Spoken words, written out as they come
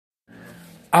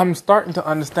I'm starting to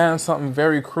understand something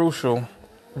very crucial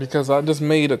because I just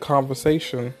made a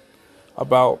conversation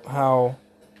about how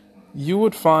you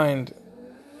would find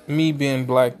me being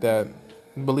black that,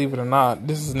 believe it or not,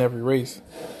 this is in every race,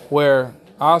 where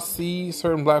I see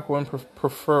certain black women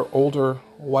prefer older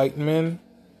white men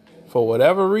for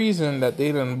whatever reason that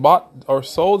they done bought or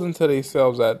sold into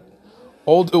themselves that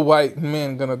older white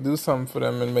men gonna do something for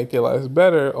them and make their lives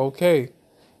better. Okay,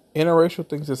 interracial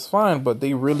things is fine, but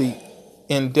they really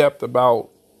in depth about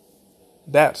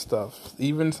that stuff.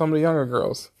 Even some of the younger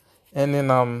girls, and then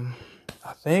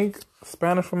I think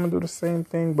Spanish women do the same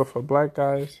thing, but for black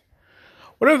guys.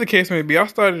 Whatever the case may be,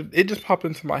 it just popped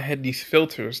into my head these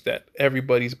filters that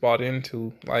everybody's bought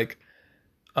into. Like,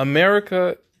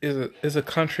 America is a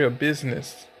country of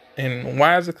business. And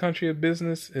why is a country of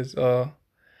business?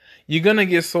 You're gonna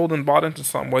get sold and bought into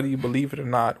something, whether you believe it or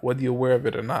not, whether you're aware of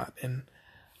it or not. And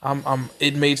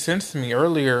it made sense to me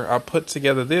earlier. I put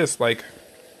together this, like,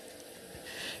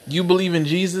 you believe in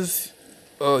Jesus,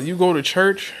 you go to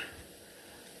church,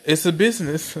 it's a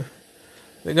business.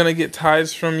 They're going to get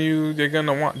tithes from you. They're going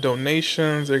to want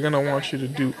donations. They're going to want you to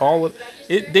do all of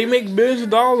it. They make billions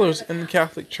of dollars in the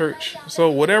Catholic Church. So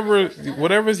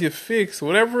whatever's your fix,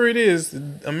 whatever it is,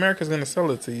 America's going to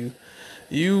sell it to you.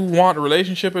 You want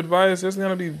relationship advice, there's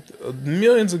going to be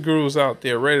millions of gurus out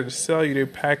there ready to sell you their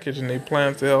package and their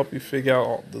plans to help you figure out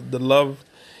all the love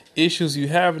issues you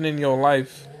have in your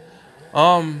life.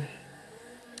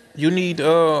 You need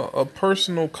a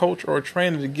personal coach or a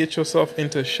trainer to get yourself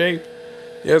into shape.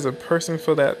 There's a person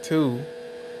for that too.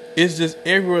 It's just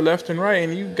everywhere left and right,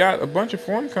 and you got a bunch of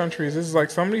foreign countries. This is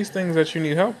like some of these things that you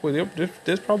need help with.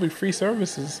 There's probably free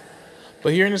services,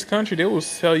 but here in this country, they will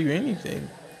sell you anything.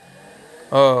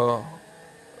 What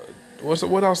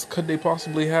else could they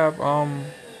possibly have?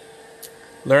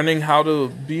 Learning how to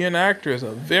be an actor is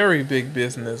a very big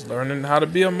business. Learning how to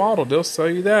be a model, they'll sell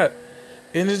you that.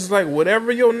 And it's like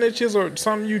whatever your niche is or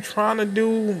something you're trying to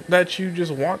do that you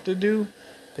just want to do,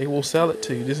 they will sell it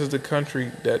to you. This is the country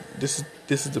this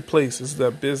is the place. This is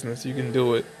that business. You can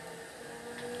do it.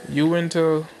 You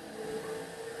into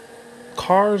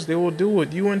cars, they will do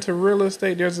it. You into real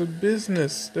estate, there's a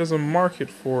business. There's a market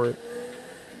for it.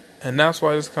 And that's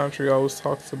why this country always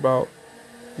talks about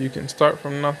you can start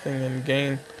from nothing and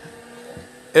gain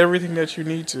everything that you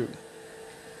need to.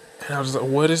 And I was like,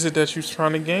 what is it that you're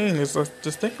trying to gain? It's like,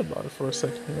 just think about it for a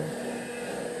second.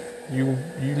 You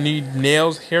need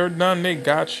nails, hair done, they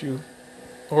got you.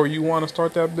 Or you want to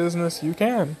start that business, you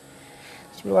can.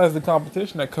 Just realize the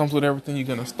competition that comes with everything you're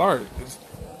going to start.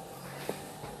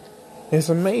 It's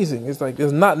amazing. It's like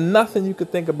there's not nothing you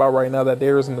could think about right now that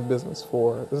there isn't a business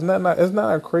for. Isn't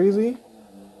that crazy?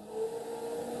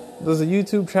 There's a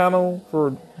YouTube channel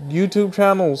for YouTube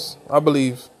channels, I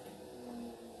believe.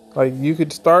 Like, you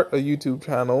could start a YouTube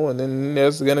channel, and then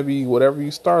there's going to be, whatever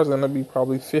you start, there's going to be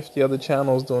probably 50 other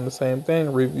channels doing the same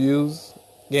thing. Reviews,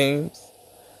 games,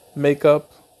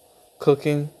 makeup,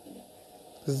 cooking.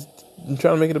 I'm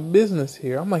trying to make it a business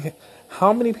here. I'm like,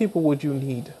 how many people would you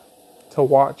need to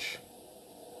watch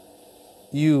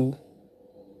you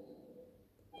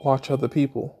watch other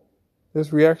people?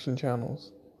 There's reaction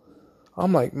channels.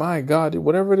 I'm like, my God, dude,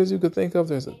 whatever it is you could think of,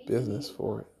 there's a business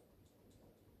for it.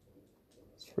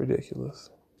 It's ridiculous.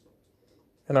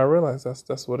 And I realize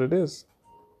that's what it is.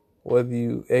 Whether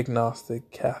you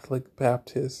agnostic, Catholic,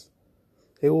 Baptist,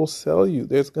 they will sell you.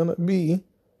 There's going to be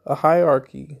a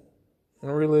hierarchy in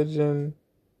religion,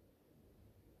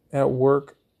 at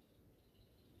work.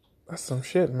 That's some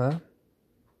shit, man.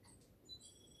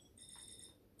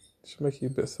 It should make you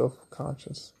a bit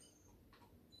self-conscious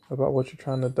about what you're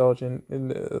trying to divulge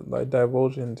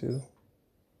into.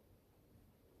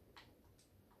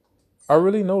 I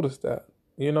really noticed that,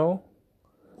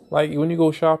 like when you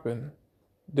go shopping,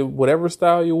 whatever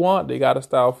style you want, they got a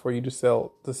style for you to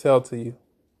sell to you.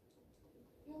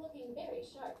 You're looking very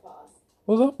sharp, boss.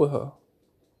 What's up with her?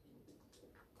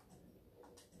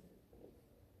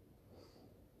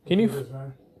 Can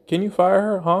you fire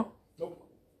her, huh? Nope.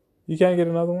 You can't get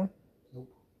another one? Nope.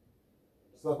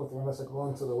 Stuck with her unless I go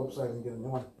into the website and get a new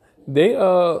one. They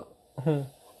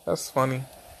that's funny.